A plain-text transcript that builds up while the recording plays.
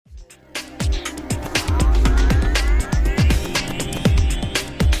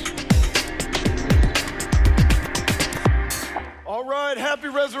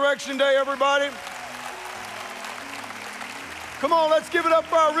Resurrection Day, everybody. Come on, let's give it up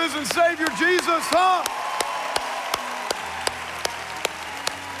for our risen Savior, Jesus, huh?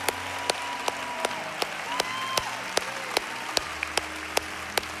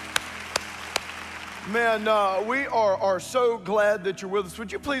 Man, we are so glad that you're with us.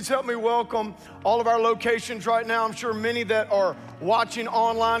 Would you please help me welcome all of our locations right now? I'm sure many that are watching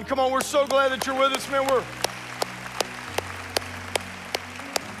online. Come on, we're so glad that you're with us, man.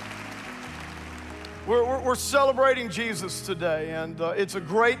 We're celebrating Jesus today, and it's a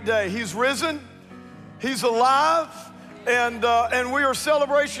great day. He's risen, He's alive, and we are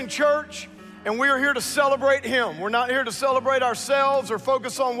Celebration Church, and we are here to celebrate Him. We're not here to celebrate ourselves or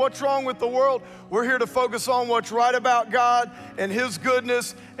focus on what's wrong with the world. We're here to focus on what's right about God and His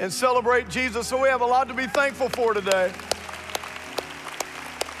goodness and celebrate Jesus. So we have a lot to be thankful for today.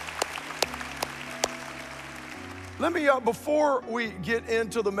 Let me, before we get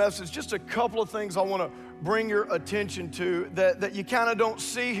into the message, just a couple of things I want to bring your attention to that you kind of don't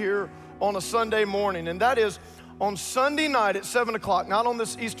see here on a Sunday morning, and that is on Sunday night at 7 o'clock, not on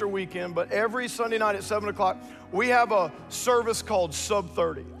this Easter weekend, but every Sunday night at 7 o'clock, we have a service called Sub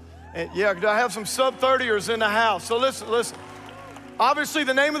 30. And yeah, I have some Sub 30ers in the house. So listen. Obviously,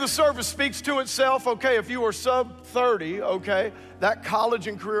 the name of the service speaks to itself. Okay, if you are sub 30, okay, that college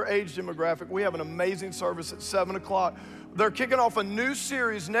and career age demographic, we have an amazing service at 7 o'clock. They're kicking off a new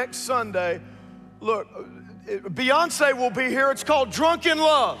series next Sunday. Look, Beyonce will be here. It's called Drunk in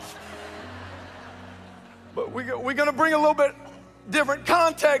Love. But we're going to bring a little bit different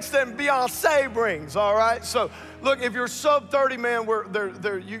context than Beyonce brings, all right? So, look, if you're sub 30, man,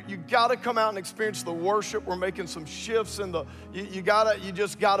 you got to come out and experience the worship. We're making some shifts in you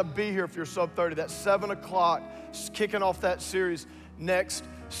just got to be here if you're sub 30. That's 7 o'clock, kicking off that series next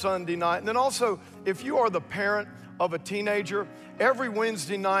Sunday night. And then also, if you are the parent of a teenager, every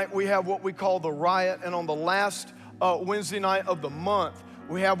Wednesday night we have what we call the Riot, and on the last Wednesday night of the month,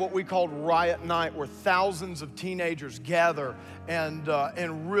 we have what we call Riot Night, where thousands of teenagers gather and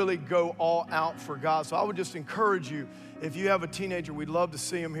really go all out for God. So I would just encourage you, if you have a teenager, we'd love to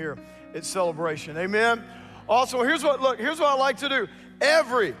see them here at Celebration. Amen. Also, here's what I like to do.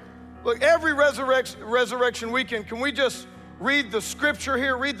 Every resurrection weekend, can we just read the scripture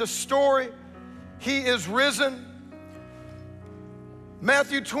here, read the story? He is risen.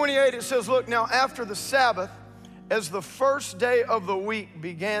 Matthew 28, it says, look, now after the Sabbath, as the first day of the week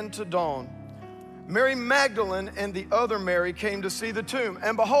began to dawn, Mary Magdalene and the other Mary came to see the tomb.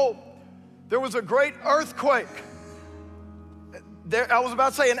 And behold, there was a great earthquake. I was about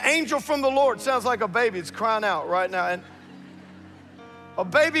to say an angel from the Lord. Sounds like a baby. It's crying out right now. And a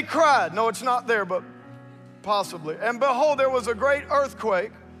baby cried. No, it's not there, but possibly. And behold, there was a great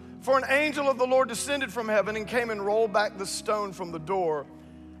earthquake, for an angel of the Lord descended from heaven and came and rolled back the stone from the door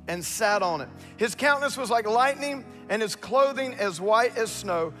and sat on it. His countenance was like lightning, and his clothing as white as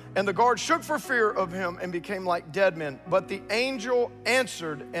snow. And the guards shook for fear of him and became like dead men. But the angel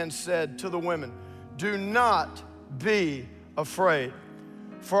answered and said to the women, do not be afraid,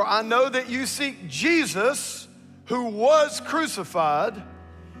 for I know that you seek Jesus, who was crucified.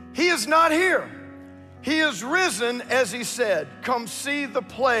 He is not here. He is risen, as he said. Come see the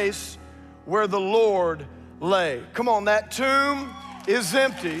place where the Lord lay. Come on, that tomb is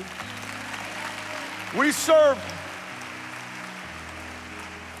empty. We serve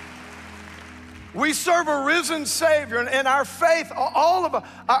a risen Savior, and our faith, all of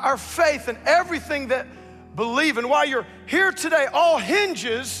our faith and everything that believe, and why you're here today, all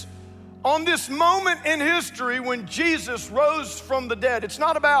hinges on this moment in history when Jesus rose from the dead. It's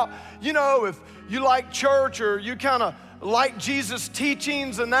not about, if you like church or you kind of like Jesus'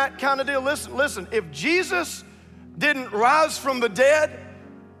 teachings and that kind of deal. Listen, if Jesus didn't rise from the dead,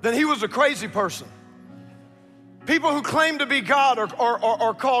 then he was a crazy person. People who claim to be God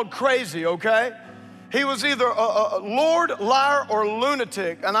are called crazy, okay? He was either a Lord, liar, or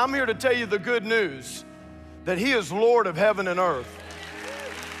lunatic, and I'm here to tell you the good news, that he is Lord of heaven and earth.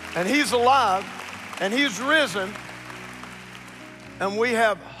 And he's alive, and he's risen, and we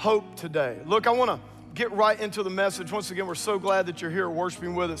have hope today. Look, I want to get right into the message. Once again, we're so glad that you're here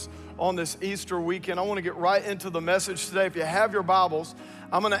worshiping with us on this Easter weekend. I want to get right into the message today. If you have your Bibles,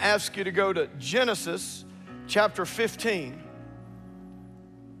 I'm going to ask you to go to Genesis chapter 15.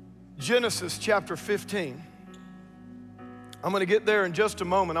 Genesis chapter 15. I'm going to get there in just a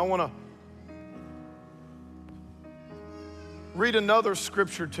moment. I want to read another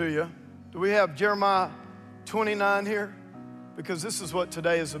scripture to you. Do we have Jeremiah 29 here? Because this is what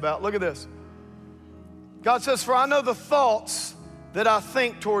today is about. Look at this. God says, for I know the thoughts that I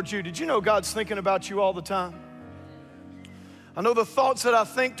think towards you. Did you know God's thinking about you all the time? I know the thoughts that I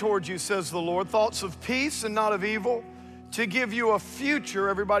think towards you, says the Lord, thoughts of peace and not of evil, to give you a future,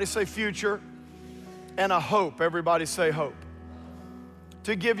 everybody say future, and a hope, everybody say hope.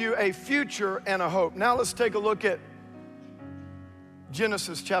 To give you a future and a hope. Now let's take a look at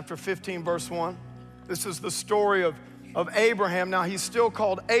Genesis chapter 15, verse 1. This is the story of Abraham. Now he's still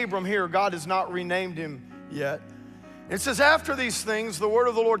called Abram here. God has not renamed him yet. It says, after these things, the word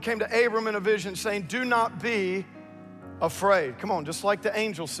of the Lord came to Abram in a vision saying, do not be afraid. Come on, just like the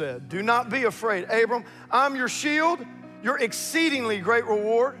angel said, do not be afraid. Abram, I'm your shield, your exceedingly great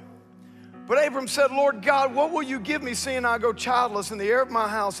reward. But Abram said, Lord God, what will you give me seeing I go childless? And the heir of my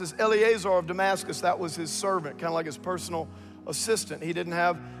house is Eliezer of Damascus. That was his servant, kind of like his personal assistant. He didn't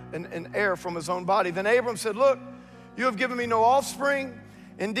have an heir from his own body. Then Abram said, look, you have given me no offspring.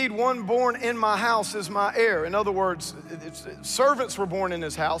 Indeed, one born in my house is my heir. In other words, servants were born in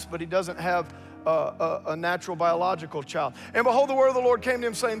his house, but he doesn't have a natural biological child. And behold, the word of the Lord came to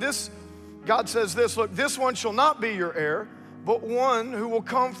him saying, God says this, look, this one shall not be your heir, but one who will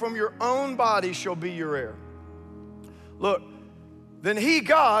come from your own body shall be your heir. Look, then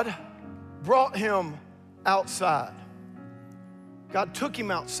God, brought him outside. God took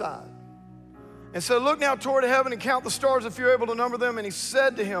him outside and said, look now toward heaven and count the stars if you're able to number them. And he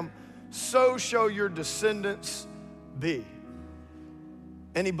said to him, so shall your descendants be.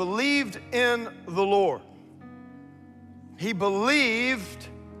 And he believed in the Lord. He believed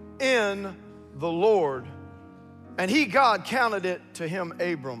in the Lord. And God, counted it to him,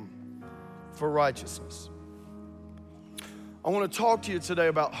 Abram, for righteousness. I want to talk to you today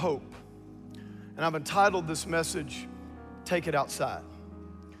about hope. And I've entitled this message, Take It Outside.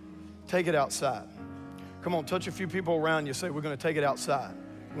 Take it outside. Come on, touch a few people around you. Say, we're going to take it outside.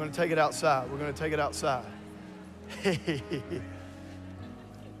 We're going to take it outside. We're going to take it outside.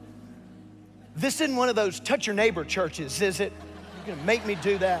 This isn't one of those touch your neighbor churches, is it? You're going to make me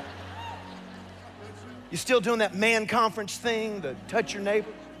do that. You still doing that man conference thing, the touch your neighbor?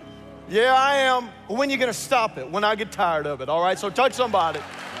 Yeah, I am. Well, when are you going to stop it? When I get tired of it, all right? So touch somebody.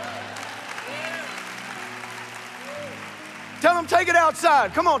 Tell them, take it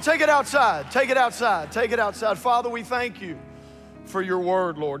outside. Come on, take it outside. Take it outside. Take it outside. Father, we thank you for your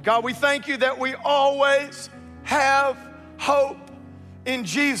word, Lord. God, we thank you that we always have hope in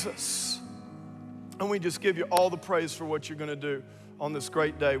Jesus. And we just give you all the praise for what you're going to do on this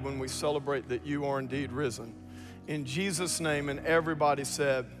great day when we celebrate that you are indeed risen. In Jesus' name, and everybody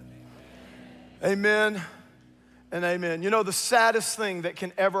said, amen and amen. You know, the saddest thing that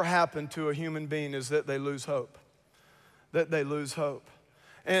can ever happen to a human being is that they lose hope. That they lose hope.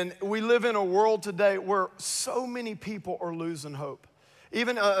 And we live in a world today where so many people are losing hope.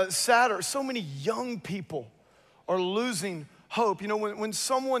 Even sadder, so many young people are losing hope. You know, when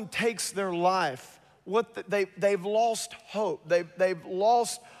someone takes their life, they've lost hope. They've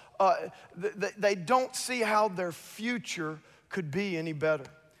lost, they don't see how their future could be any better.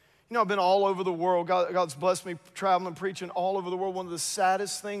 You know, I've been all over the world. God's blessed me traveling, preaching all over the world. One of the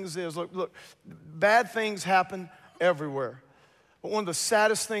saddest things is, look, bad things happen everywhere. But one of the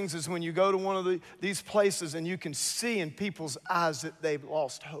saddest things is when you go to one of these places and you can see in people's eyes that they've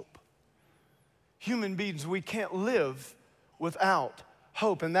lost hope. Human beings, we can't live without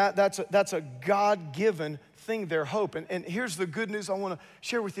hope. And that's a God-given thing, their hope. And here's the good news I want to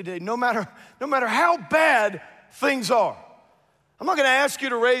share with you today. No matter how bad things are, I'm not going to ask you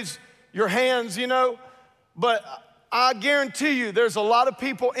to raise your hands, you know, but I guarantee you there's a lot of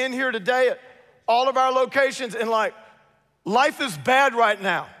people in here today at all of our locations, and like, life is bad right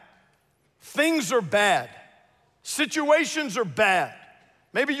now. Things are bad. Situations are bad.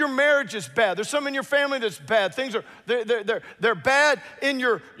 Maybe your marriage is bad. There's some in your family that's bad. Things are they're bad in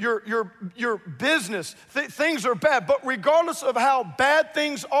your business. Things are bad. But regardless of how bad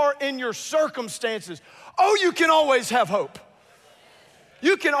things are in your circumstances, you can always have hope.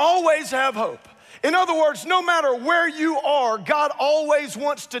 You can always have hope. In other words, no matter where you are, God always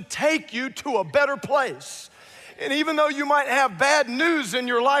wants to take you to a better place. And even though you might have bad news in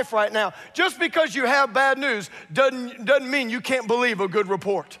your life right now, just because you have bad news doesn't mean you can't believe a good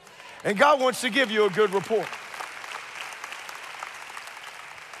report. And God wants to give you a good report.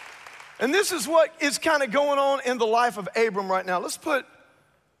 And this is what is kind of going on in the life of Abram right now. Let's put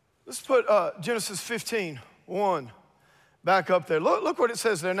Genesis 15:1 back up there. Look what it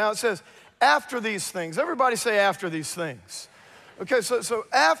says there. Now it says, after these things. Everybody say after these things. Okay, so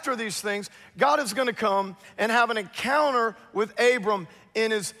after these things, God is going to come and have an encounter with Abram in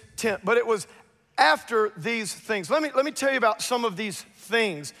his tent. But it was after these things. Let me tell you about some of these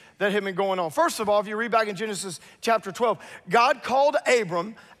things that have been going on. First of all, if you read back in Genesis chapter 12, God called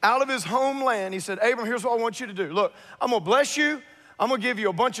Abram out of his homeland. He said, Abram, here's what I want you to do. Look, I'm gonna bless you. I'm gonna give you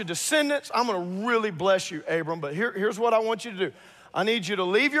a bunch of descendants. I'm gonna really bless you, Abram, but here's what I want you to do. I need you to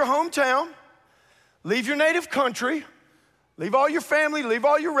leave your hometown, leave your native country, leave all your family, leave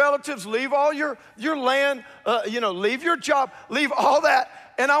all your relatives, leave all your land, leave your job, leave all that.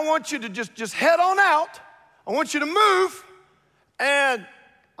 And I want you to just head on out. I want you to move. And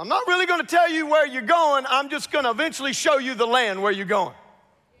I'm not really gonna tell you where you're going. I'm just gonna eventually show you the land where you're going.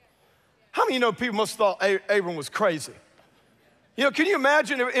 How many of you know people must have thought Abram was crazy? You know, can you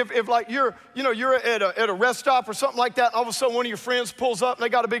imagine if like you're at a rest stop or something like that, and all of a sudden one of your friends pulls up and they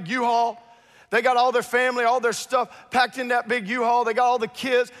got a big U-Haul. They got all their family, all their stuff packed in that big U-Haul. They got all the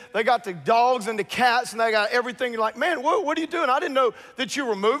kids. They got the dogs and the cats, and they got everything. You're like, man, what are you doing? I didn't know that you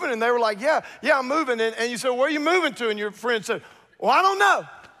were moving. And they were like, yeah, I'm moving. And you said, where are you moving to? And your friend said, well, I don't know.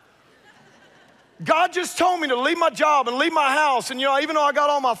 God just told me to leave my job and leave my house. And, even though I got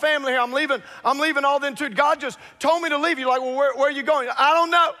all my family here, I'm leaving all them too. God just told me to leave. You're like, well, where are you going? I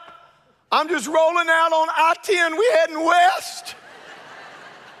don't know. I'm just rolling out on I-10. We heading west.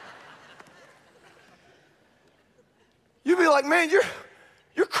 You'd be like, man,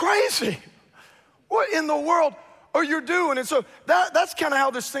 you're crazy. What in the world are you doing? And so that's kind of how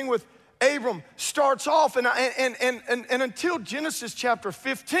this thing with Abram starts off. And until Genesis chapter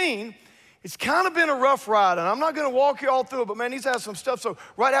 15, it's kind of been a rough ride. And I'm not going to walk you all through it, but man, he's had some stuff. So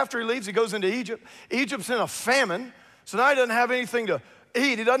right after he leaves, he goes into Egypt. Egypt's in a famine. So now he doesn't have anything to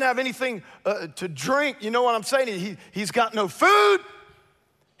eat. He doesn't have anything to drink. You know what I'm saying? He's got no food.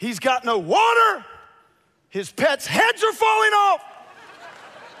 He's got no water. His pets' heads are falling off.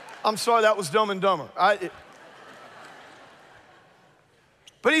 I'm sorry, that was Dumb and Dumber.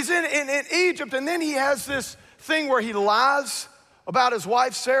 But he's in Egypt, and then he has this thing where he lies about his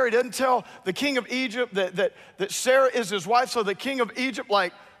wife, Sarah. He doesn't tell the king of Egypt that Sarah is his wife, so the king of Egypt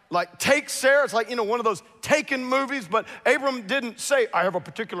like takes Sarah. It's like, one of those Taken movies, but Abram didn't say, I have a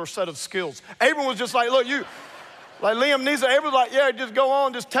particular set of skills. Abram was just like, look, like Liam Neeson, everyone's like, yeah, just go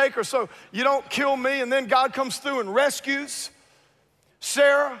on, just take her so you don't kill me. And then God comes through and rescues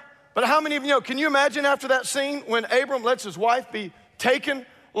Sarah. But how many of you know, can you imagine after that scene when Abram lets his wife be taken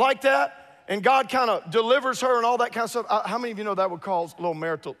like that and God kind of delivers her and all that kind of stuff? How many of you know that would cause a little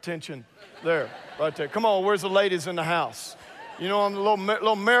marital tension there, right there? Come on, where's the ladies in the house? A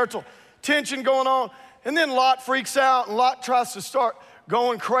little marital tension going on. And then Lot freaks out and Lot tries to start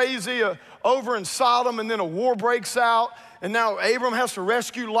going crazy over in Sodom, and then a war breaks out, and now Abram has to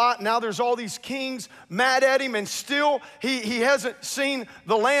rescue Lot. Now there's all these kings mad at him, and still he hasn't seen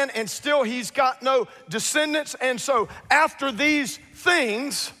the land, and still he's got no descendants. And so after these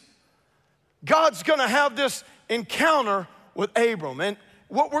things, God's gonna have this encounter with Abram. And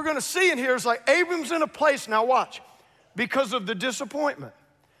what we're gonna see in here is like Abram's in a place, now watch, because of the disappointment,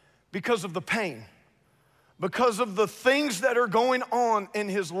 because of the pain, because of the things that are going on in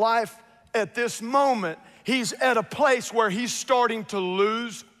his life at this moment, he's at a place where he's starting to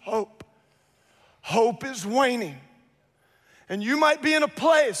lose hope. Hope is waning. And you might be in a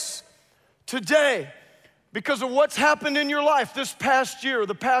place today because of what's happened in your life this past year, or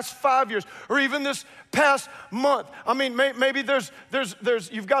the past 5 years, or even this past month. I mean, maybe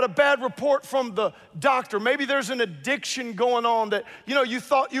you've got a bad report from the doctor. Maybe there's an addiction going on that, you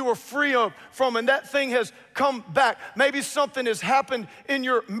thought you were free from, and that thing has come back. Maybe something has happened in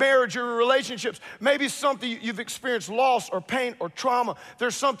your marriage or your relationships. Maybe something you've experienced loss or pain or trauma.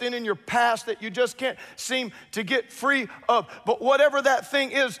 There's something in your past that you just can't seem to get free of. But whatever that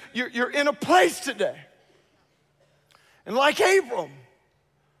thing is, you're in a place today. And like Abram,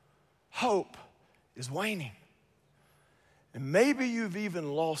 hope is waning. And maybe you've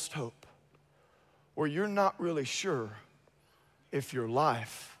even lost hope, or you're not really sure if your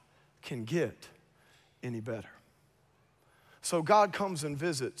life can get any better. So God comes and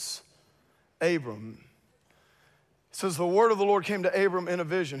visits Abram. It says the word of the Lord came to Abram in a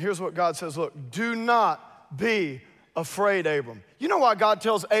vision. Here's what God says, look, do not be afraid, Abram. You know why God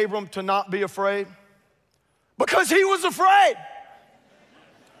tells Abram to not be afraid? Because he was afraid.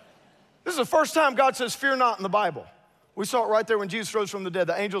 This is the first time God says, fear not in the Bible. We saw it right there when Jesus rose from the dead.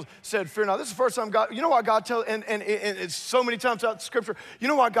 The angels said, fear not. This is the first time God, you know why God tells, and it's so many times throughout the scripture, you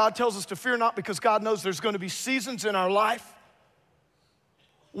know why God tells us to fear not? Because God knows there's going to be seasons in our life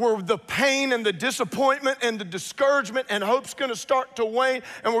where the pain and the disappointment and the discouragement and hope's going to start to wane,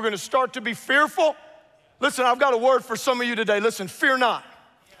 and we're going to start to be fearful. Listen, I've got a word for some of you today. Listen, fear not.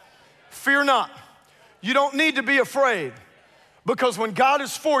 Fear not. You don't need to be afraid, because when God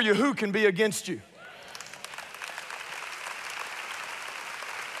is for you, who can be against you?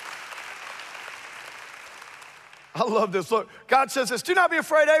 I love this. Look, God says this, do not be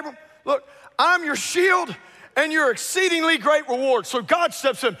afraid, Abram. Look, I'm your shield and your exceedingly great reward. So God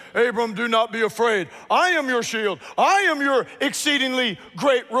steps in, Abram, do not be afraid. I am your shield. I am your exceedingly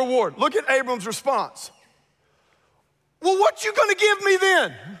great reward. Look at Abram's response. Well, what you gonna give me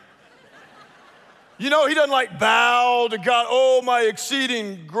then? You know, he doesn't like bow to God, oh, my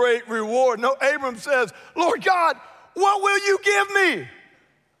exceeding great reward. No, Abram says, Lord God, what will you give me?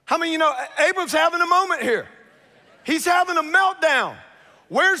 How many, you know, Abram's having a moment here. He's having a meltdown.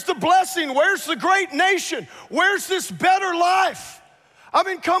 Where's the blessing? Where's the great nation? Where's this better life? I've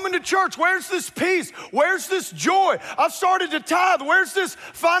been coming to church. Where's this peace? Where's this joy? I've started to tithe. Where's this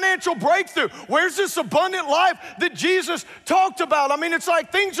financial breakthrough? Where's this abundant life that Jesus talked about? I mean, it's like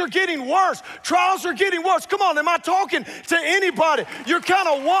things are getting worse. Trials are getting worse. Come on, am I talking to anybody? You're kind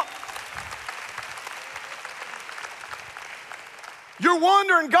of You're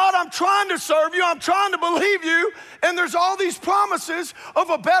wondering, God, I'm trying to serve you, I'm trying to believe you, and there's all these promises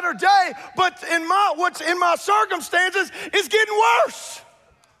of a better day, but what's in my circumstances is getting worse.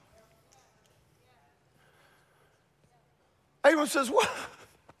 Abram says, what?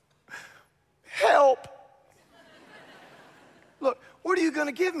 Help. Look, what are you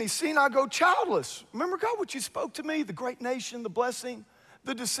gonna give me, seeing I go childless? Remember, God, what you spoke to me, the great nation, the blessing,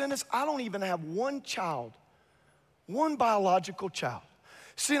 the descendants. I don't even have one child. One biological child.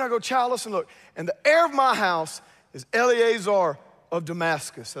 See, and I go childless, and look, and the heir of my house is Eleazar of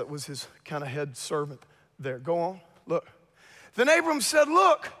Damascus. That was his kind of head servant there. Go on, look. Then Abram said,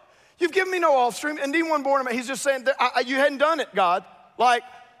 look, you've given me no offspring, and neither one born of me. He's just saying, that you hadn't done it, God. Like,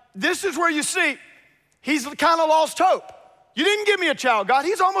 this is where you see, he's kind of lost hope. You didn't give me a child, God.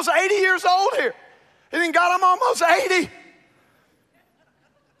 He's almost 80 years old here. And then, God, I'm almost 80.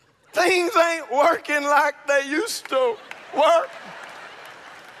 Things ain't working like they used to work.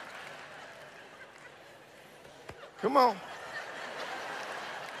 Come on.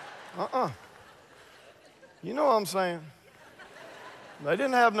 You know what I'm saying? They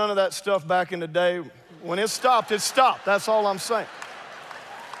didn't have none of that stuff back in the day. When it stopped, it stopped. That's all I'm saying.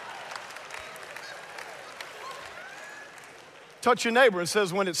 Touch your neighbor and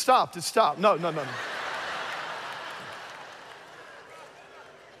says, when it stopped, it stopped. No.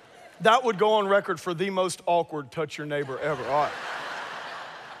 That would go on record for the most awkward touch your neighbor ever. All right.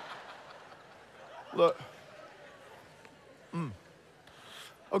 Look.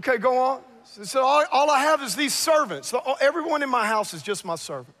 Okay, go on. So all I have is these servants. Everyone in my house is just my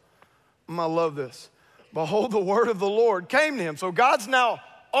servant. I love this. Behold, the word of the Lord came to him. So God's now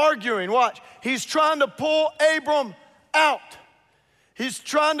arguing. Watch. He's trying to pull Abram out. He's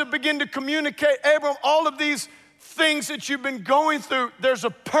trying to begin to communicate, Abram, all of these things that you've been going through, there's a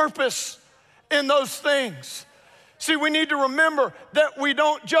purpose in those things. See, we need to remember that we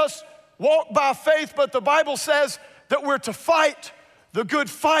don't just walk by faith, but the Bible says that we're to fight the good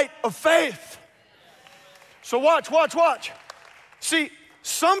fight of faith. So watch. See,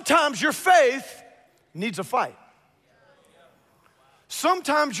 sometimes your faith needs a fight.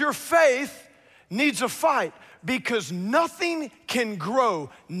 Sometimes your faith needs a fight because nothing can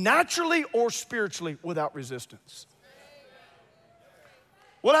grow naturally or spiritually without resistance.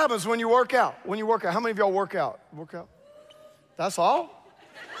 What happens when you work out? How many of y'all work out? That's all? What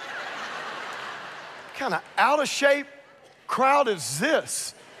kind of out of shape crowd is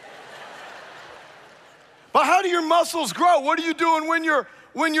this? But how do your muscles grow? What are you doing when you're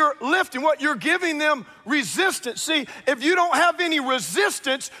lifting? What you're giving them resistance. See, if you don't have any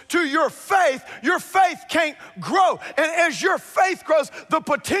resistance to your faith can't grow. And as your faith grows, the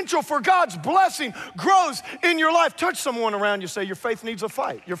potential for God's blessing grows in your life. Touch someone around you, say, your faith needs a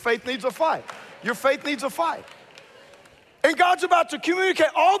fight. Your faith needs a fight. Your faith needs a fight. And God's about to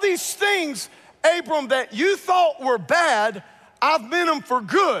communicate all these things, Abram, that you thought were bad, I've meant them for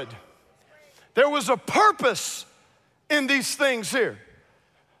good. There was a purpose in these things here.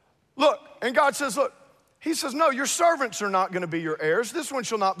 Look, and God says, look, he says, no, your servants are not gonna be your heirs. This one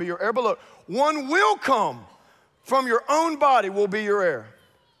shall not be your heir, but look, one will come from your own body will be your heir.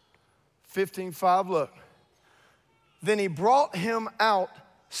 15:5, look. Then he brought him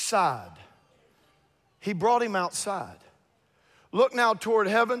outside. He brought him outside. Look now toward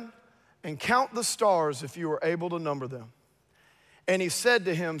heaven and count the stars if you are able to number them. And he said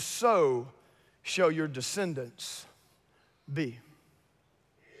to him, so shall your descendants be.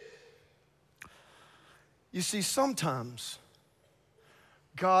 You see, sometimes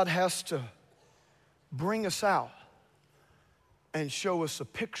God has to bring us out and show us a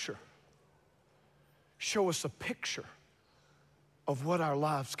picture. Show us a picture of what our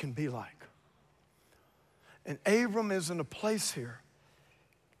lives can be like. And Abram is in a place here,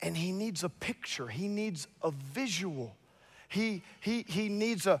 and he needs a picture. He needs a visual. He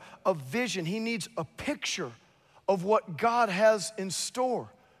needs a vision. He needs a picture of what God has in store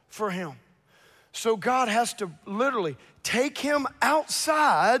for him. So God has to literally take him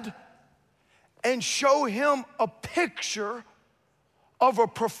outside and show him a picture of a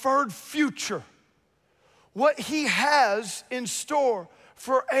preferred future. What he has in store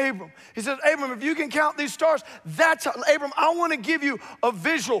for Abram. He says, Abram, if you can count these stars, that's how, Abram, I want to give you a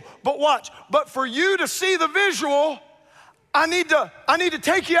visual. But watch, but for you to see the visual, I need to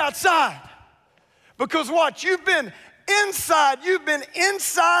take you outside. Because watch, you've been inside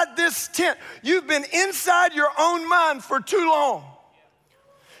this tent. You've been inside your own mind for too long.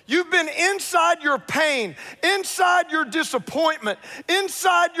 You've been inside your pain, inside your disappointment,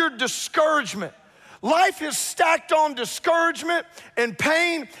 inside your discouragement. Life is stacked on discouragement and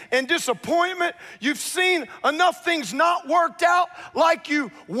pain and disappointment. You've seen enough things not worked out like you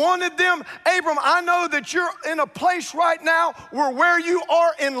wanted them. Abram, I know that you're in a place right now where you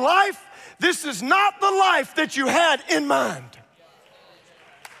are in life, this is not the life that you had in mind.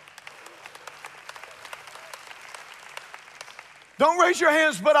 Don't raise your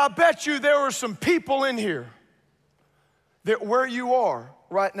hands, but I bet you there are some people in here that where you are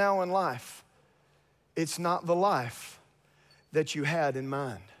right now in life, it's not the life that you had in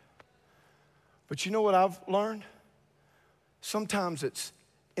mind. But you know what I've learned? Sometimes it's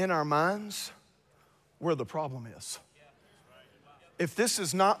in our minds where the problem is. If this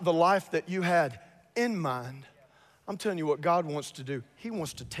is not the life that you had in mind, I'm telling you what God wants to do. He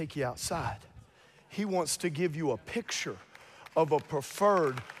wants to take you outside. He wants to give you a picture of a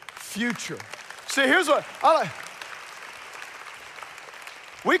preferred future. See, here's what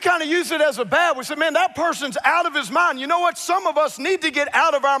we kind of use it as a bad. We say, man, that person's out of his mind. You know what? Some of us need to get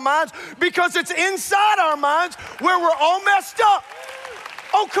out of our minds because it's inside our minds where we're all messed up.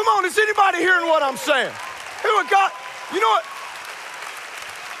 Oh, come on. Is anybody hearing what I'm saying? Hear what God, you know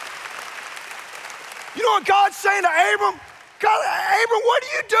what God's saying to Abram? God, Abram, what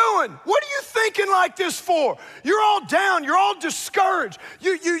are you doing? What are you thinking like this for? You're all down. You're all discouraged.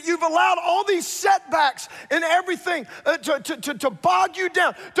 You've allowed all these setbacks and everything to bog you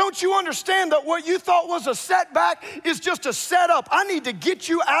down. Don't you understand that what you thought was a setback is just a setup? I need to get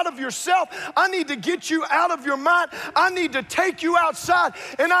you out of yourself. I need to get you out of your mind. I need to take you outside,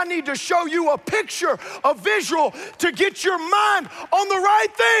 and I need to show you a picture, a visual to get your mind on the right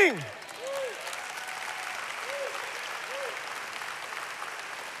thing.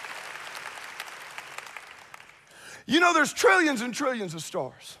 You know, there's trillions and trillions of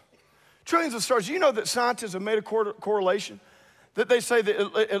stars. Trillions of stars. You know that scientists have made a correlation that they say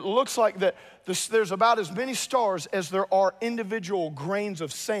that it looks like that there's about as many stars as there are individual grains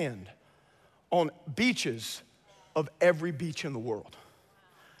of sand on beaches of every beach in the world.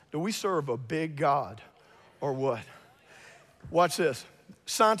 Do we serve a big God or what? Watch this.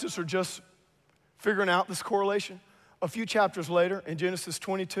 Scientists are just figuring out this correlation. A few chapters later in Genesis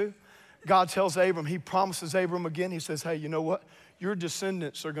 22, God tells Abram, he promises Abram again, he says, hey, you know what? Your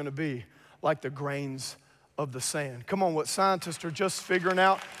descendants are gonna be like the grains of the sand. Come on, what scientists are just figuring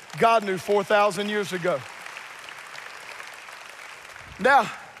out, God knew 4,000 years ago. Now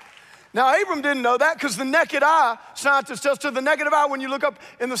Abram didn't know that because the naked eye, scientists tell us, to the naked eye, when you look up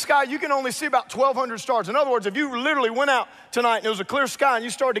in the sky, you can only see about 1,200 stars. In other words, if you literally went out tonight and it was a clear sky and you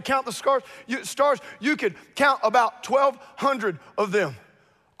started to count the stars, you could count about 1,200 of them.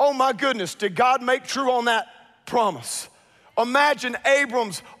 Oh my goodness, did God make true on that promise? Imagine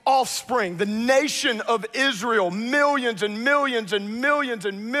Abram's offspring, the nation of Israel, millions and millions and millions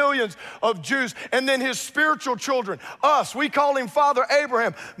and millions of Jews, and then his spiritual children, us. We call him Father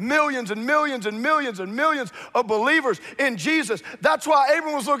Abraham, millions and millions and millions and millions of believers in Jesus. That's why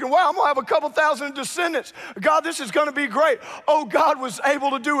Abram was looking, wow, I'm gonna have a couple thousand descendants. God, this is gonna be great. Oh, God was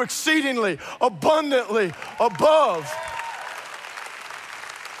able to do exceedingly, abundantly, above.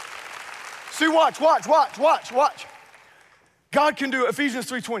 See, watch. God can do, Ephesians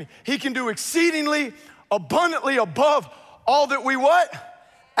 3:20, he can do exceedingly, abundantly above all that we what?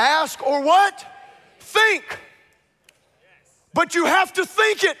 Ask or what? Think. But you have to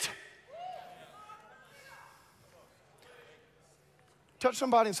think it. Touch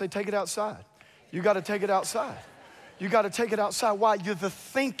somebody and say, take it outside. You gotta take it outside. You got to take it outside. Why? You're the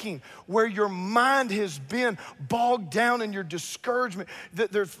thinking where your mind has been bogged down in your discouragement,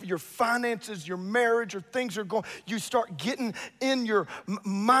 that your finances, your marriage, or things are going. You start getting in your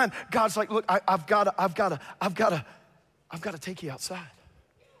mind. God's like, look, I've got to take you outside.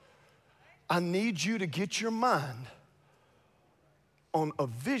 I need you to get your mind on a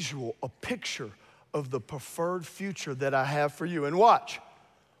visual, a picture of the preferred future that I have for you. And watch,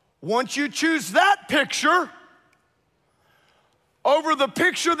 Once you choose that picture over the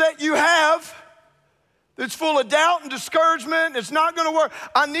picture that you have that's full of doubt and discouragement, it's not gonna work,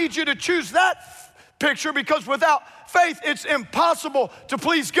 I need you to choose that picture, because without faith, it's impossible to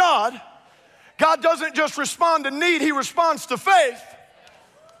please God. God doesn't just respond to need, He responds to faith.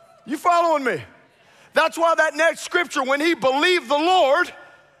 You following me? That's why that next scripture, when he believed the Lord,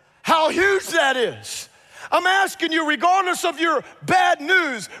 how huge that is. I'm asking you, regardless of your bad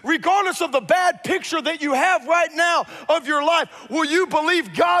news, regardless of the bad picture that you have right now of your life, will you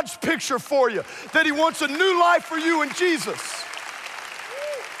believe God's picture for you? That He wants a new life for you in Jesus.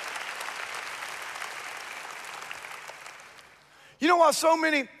 You know why so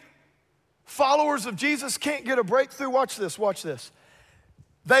many followers of Jesus can't get a breakthrough? Watch this, watch this.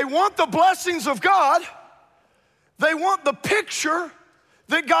 They want the blessings of God. They want the picture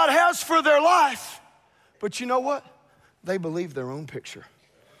that God has for their life. But you know what? They believe their own picture.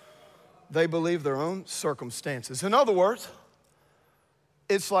 They believe their own circumstances. In other words,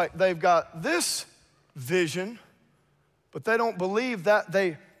 it's like they've got this vision, but they don't believe that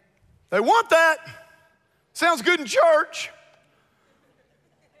they want that. Sounds good in church.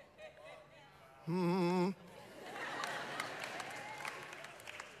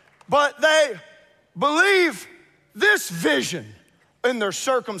 But they believe this vision in their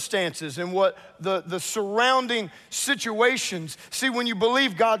circumstances and what the surrounding situations. See, when you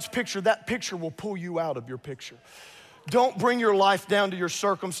believe God's picture, that picture will pull you out of your picture. Don't bring your life down to your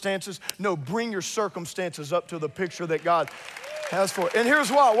circumstances. No, bring your circumstances up to the picture that God has for it. And here's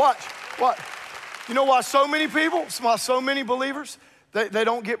why, watch. You know why so many people, why so many believers, they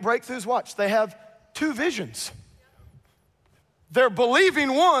don't get breakthroughs? Watch, they have two visions. They're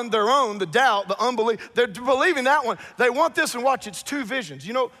believing one, their own, the doubt, the unbelief. They're believing that one. They want this, and watch, it's two visions.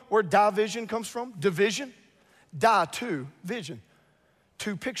 You know where division comes from? Division. Two, vision.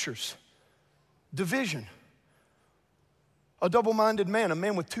 Two pictures. Division. A double-minded man, a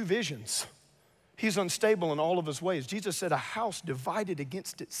man with two visions. He's unstable in all of his ways. Jesus said a house divided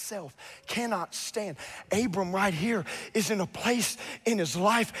against itself cannot stand. Abram right here is in a place in his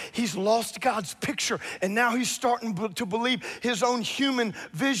life. He's lost God's picture, and now he's starting to believe his own human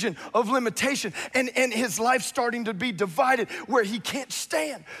vision of limitation, and his life's starting to be divided where he can't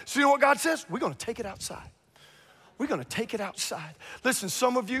stand. So you know what God says? We're gonna take it outside. We're gonna take it outside. Listen,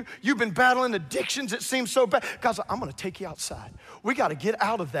 some of you, you've been battling addictions. It seems so bad. God's like, I'm gonna take you outside. We gotta get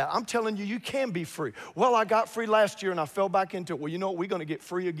out of that. I'm telling you, you can be free. Well, I got free last year and I fell back into it. Well, you know what? We're gonna get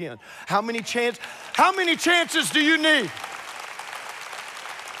free again. How many chances do you need?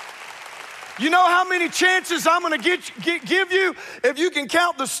 You know how many chances I'm gonna give you? If you can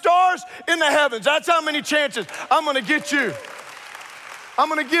count the stars in the heavens, that's how many chances I'm gonna get you. I'm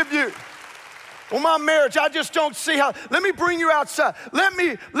gonna give you. Well, my marriage, I just don't see how. Let me bring you outside. Let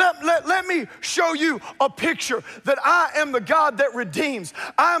me show you a picture that I am the God that redeems.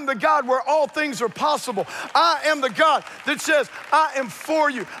 I am the God where all things are possible. I am the God that says, I am for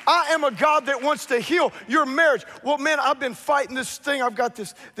you. I am a God that wants to heal your marriage. Well, man, I've been fighting this thing. I've got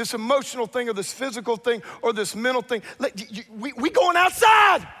this emotional thing or this physical thing or this mental thing. We going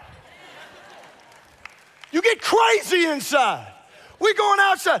outside. You get crazy inside. We're going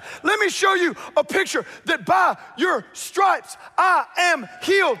outside. Let me show you a picture that by your stripes I am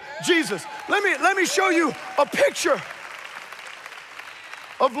healed, Jesus. Let me show you a picture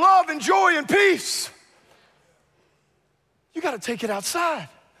of love and joy and peace. You got to take it outside.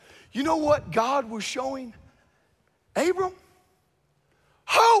 You know what God was showing Abram?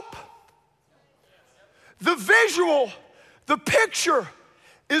 Hope. The visual, the picture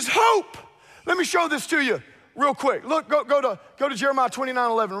is hope. Let me show this to you. Real quick, look, go to Jeremiah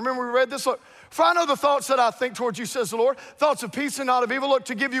 29:11. Remember we read this? Look, for I know the thoughts that I think towards you, says the Lord, thoughts of peace and not of evil. Look,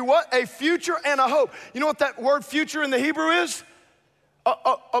 to give you what? A future and a hope. You know what that word future in the Hebrew is?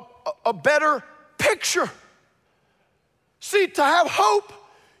 A better picture. See, to have hope,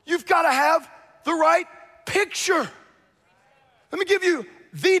 you've got to have the right picture. Let me give you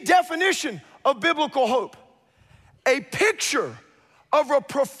the definition of biblical hope. A picture of a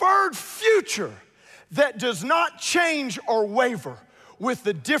preferred future that does not change or waver with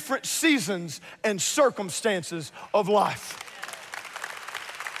the different seasons and circumstances of life.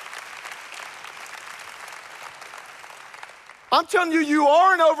 I'm telling you, you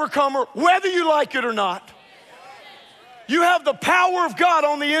are an overcomer whether you like it or not. You have the power of God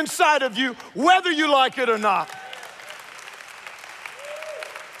on the inside of you whether you like it or not.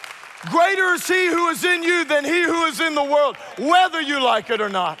 Greater is He who is in you than he who is in the world, whether you like it or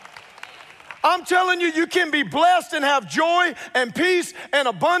not. I'm telling you, you can be blessed and have joy and peace and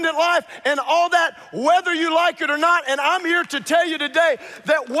abundant life and all that, whether you like it or not. And I'm here to tell you today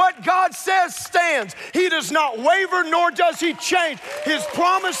that what God says stands. He does not waver, nor does he change. His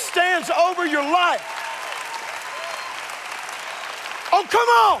promise stands over your life. Oh, come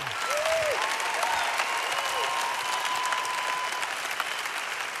on.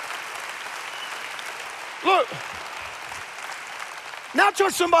 Look. Now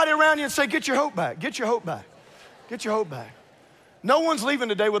turn somebody around you and say, get your hope back, get your hope back, get your hope back. No one's leaving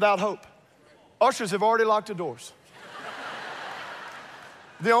today without hope. Ushers have already locked the doors.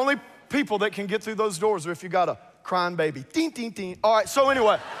 The only people that can get through those doors are if you got a crying baby. Ding, ding, ding. All right, so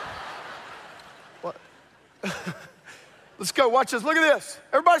anyway. What? Let's go, watch this, look at this.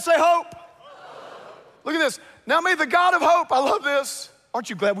 Everybody say hope. Look at this. Now may the God of hope, I love this. Aren't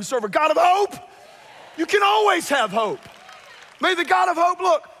you glad we serve a God of hope? You can always have hope. May the God of hope,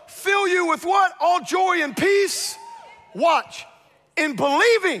 look, fill you with what? All joy and peace. Watch, in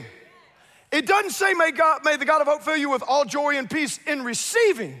believing. It doesn't say may the God of hope fill you with all joy and peace in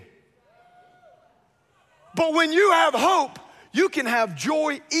receiving. But when you have hope, you can have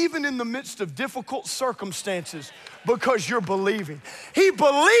joy even in the midst of difficult circumstances because you're believing. He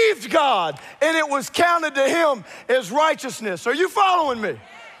believed God and it was counted to him as righteousness. Are you following me?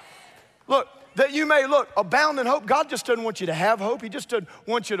 Look. That you may, look, abound in hope. God just doesn't want you to have hope. He just doesn't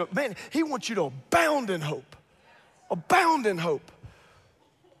want you to, man, he wants you to abound in hope. Abound in hope.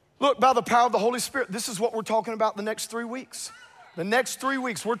 Look, by the power of the Holy Spirit, this is what we're talking about the next 3 weeks. The next 3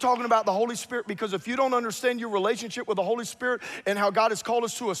 weeks, we're talking about the Holy Spirit because if you don't understand your relationship with the Holy Spirit and how God has called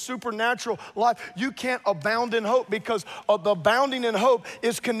us to a supernatural life, you can't abound in hope because the abounding in hope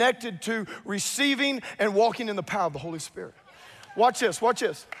is connected to receiving and walking in the power of the Holy Spirit. Watch this, watch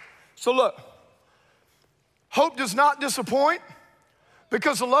this. So look. Hope does not disappoint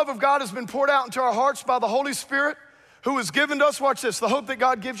because the love of God has been poured out into our hearts by the Holy Spirit who has given to us, watch this, the hope that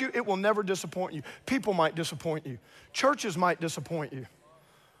God gives you, it will never disappoint you. People might disappoint you. Churches might disappoint you.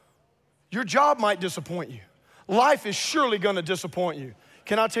 Your job might disappoint you. Life is surely gonna disappoint you.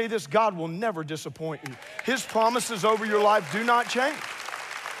 Can I tell you this? God will never disappoint you. His promises over your life do not change.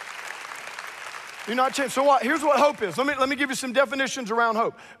 Do not change. So what? Here's what hope is. Let me give you some definitions around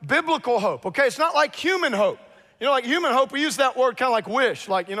hope. Biblical hope, okay? It's not like human hope. You know, like human hope, we use that word kind of like wish.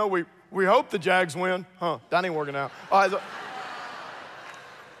 Like, you know, we hope the Jags win. That ain't working out. All right,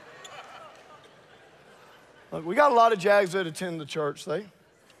 look, we got a lot of Jags that attend the church.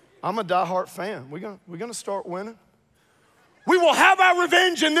 I'm a diehard fan. We're gonna start winning. We will have our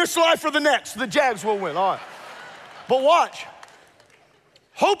revenge in this life or the next. The Jags will win, all right. But watch.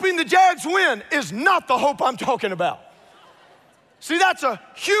 Hoping the Jags win is not the hope I'm talking about. See, that's a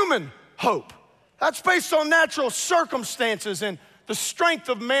human hope. That's based on natural circumstances and the strength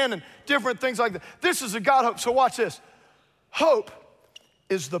of man and different things like that. This is a God hope. So watch this. Hope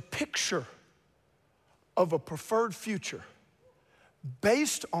is the picture of a preferred future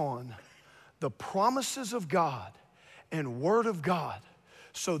based on the promises of God and Word of God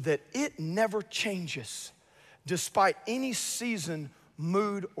so that it never changes despite any season,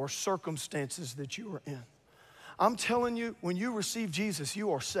 mood, or circumstances that you are in. I'm telling you, when you receive Jesus,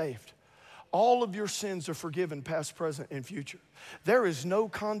 you are saved. All of your sins are forgiven, past, present, and future. There is no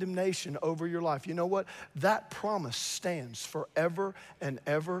condemnation over your life. You know what? That promise stands forever and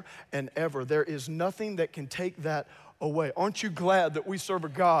ever and ever. There is nothing that can take that away. Aren't you glad that we serve a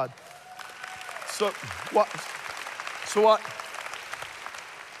God? So what?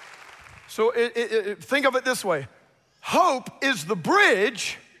 Think of it this way. Hope is the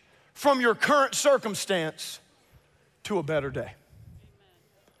bridge from your current circumstance to a better day.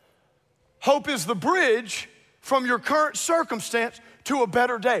 Hope is the bridge from your current circumstance to a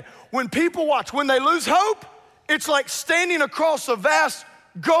better day. When people watch, when they lose hope, it's like standing across a vast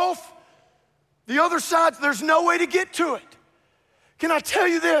gulf. The other side, there's no way to get to it. Can I tell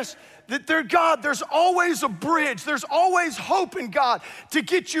you this? That there's always a bridge. There's always hope in God to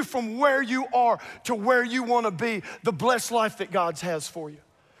get you from where you are to where you want to be, the blessed life that God has for you.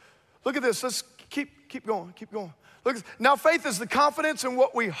 Look at this. Let's keep going. Look, now faith is the confidence in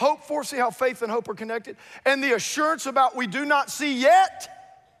what we hope for. See how faith and hope are connected? And the assurance about we do not see yet.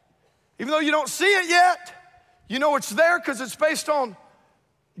 Even though you don't see it yet, you know it's there because it's based on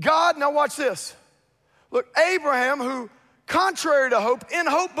God. Now watch this. Look, Abraham, who contrary to hope, in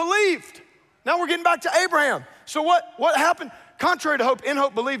hope believed. Now we're getting back to Abraham. So what happened? Contrary to hope, in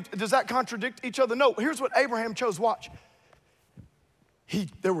hope believed. Does that contradict each other? No. Here's what Abraham chose. Watch.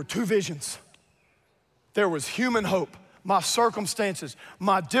 There were two visions. There was human hope, my circumstances,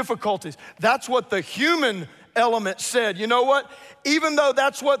 my difficulties. That's what the human element said, you know what? Even though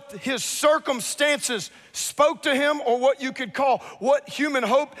that's what his circumstances spoke to him, or what you could call what human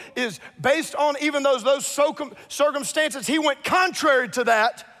hope is based on, even those circumstances, he went contrary to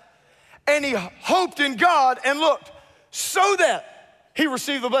that, and he hoped in God and looked, so that he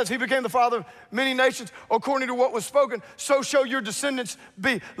received the blessing. He became the father of many nations according to what was spoken. So shall your descendants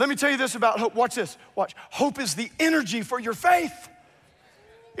be. Let me tell you this about hope. Watch this. Watch. Hope is the energy for your faith.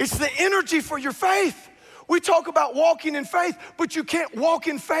 It's the energy for your faith. We talk about walking in faith, but you can't walk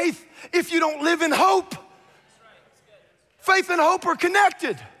in faith if you don't live in hope. Faith and hope are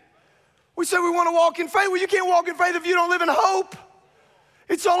connected. We say we want to walk in faith. Well, you can't walk in faith if you don't live in hope.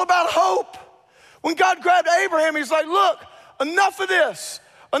 It's all about hope. When God grabbed Abraham, he's like, look, enough of this.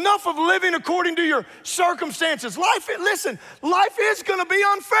 Enough of living according to your circumstances. Life is going to be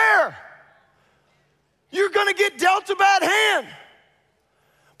unfair. You're going to get dealt a bad hand.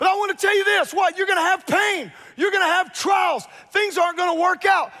 But I want to tell you this, you're going to have pain. You're going to have trials. Things aren't going to work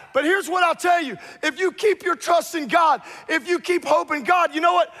out. But here's what I'll tell you. If you keep your trust in God, if you keep hope in God, you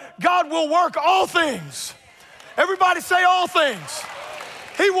know what? God will work all things. Everybody say all things.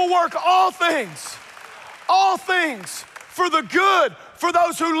 He will work all things for the good, for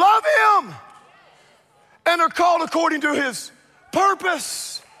those who love him and are called according to his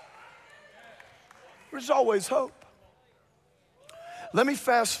purpose. There's always hope. Let me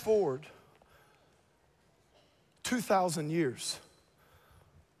fast forward 2,000 years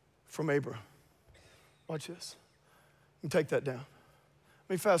from Abraham. Watch this. You can take that down.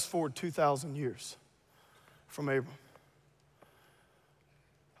 Let me fast forward 2,000 years from Abraham.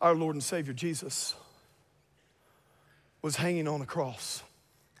 Our Lord and Savior Jesus was hanging on a cross.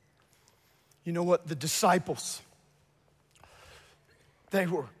 You know what? The disciples, they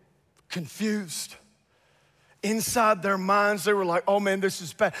were confused. Inside their minds, they were like, oh man, this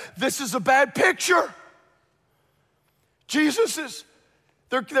is bad. This is a bad picture.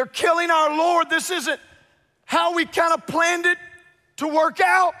 They're killing our Lord. This isn't how we kind of planned it to work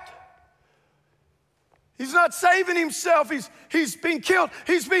out. He's not saving himself. He's being killed.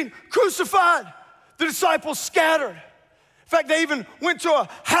 He's being crucified. The disciples scattered. In fact, they even went to a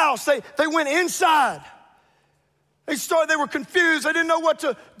house. They went inside. They were confused. They didn't know what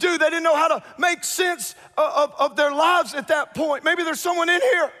to do. They didn't know how to make sense of their lives at that point. Maybe there's someone in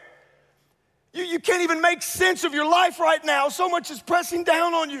here. You can't even make sense of your life right now. So much is pressing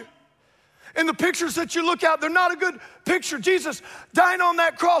down on you. And the pictures that you look at, they're not a good picture. Jesus dying on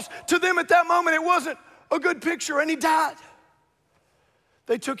that cross, to them at that moment, it wasn't a good picture, and he died.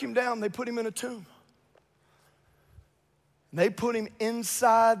 They took him down. They put him in a tomb. They put him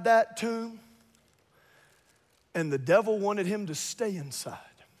inside that tomb. And the devil wanted him to stay inside.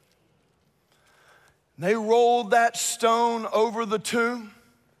 They rolled that stone over the tomb.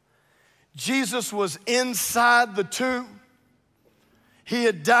 Jesus was inside the tomb. He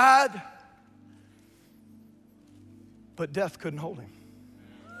had died, but death couldn't hold him.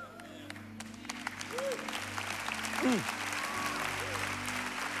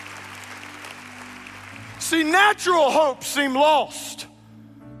 See, natural hope seemed lost.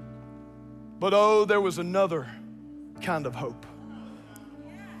 But oh, there was another kind of hope.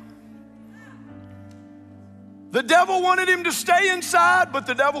 The devil wanted him to stay inside, but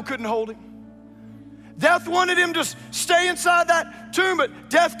the devil couldn't hold him. Death wanted him to stay inside that tomb, but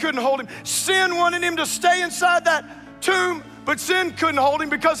death couldn't hold him. Sin wanted him to stay inside that tomb, but sin couldn't hold him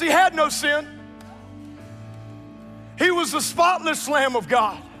because he had no sin. He was the spotless Lamb of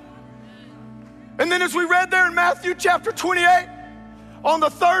God. And then as we read there in Matthew chapter 28, on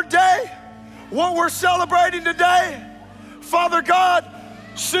the third day, what we're celebrating today, Father God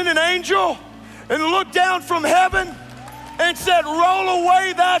sent an angel and looked down from heaven and said, roll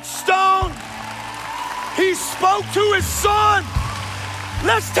away that stone. He spoke to his son.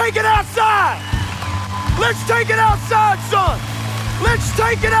 Let's take it outside. Let's take it outside, son. Let's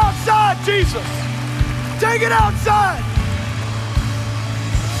take it outside, Jesus. Take it outside.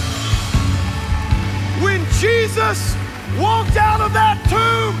 When Jesus walked out of that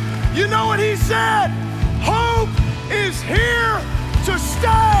tomb, you know what he said? Hope is here to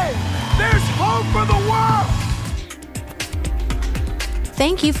stay. There's hope for the world.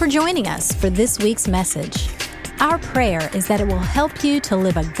 Thank you for joining us for this week's message. Our prayer is that it will help you to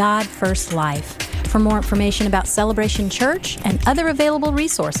live a God-first life. For more information about Celebration Church and other available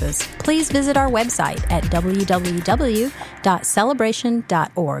resources, please visit our website at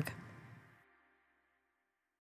www.celebration.org.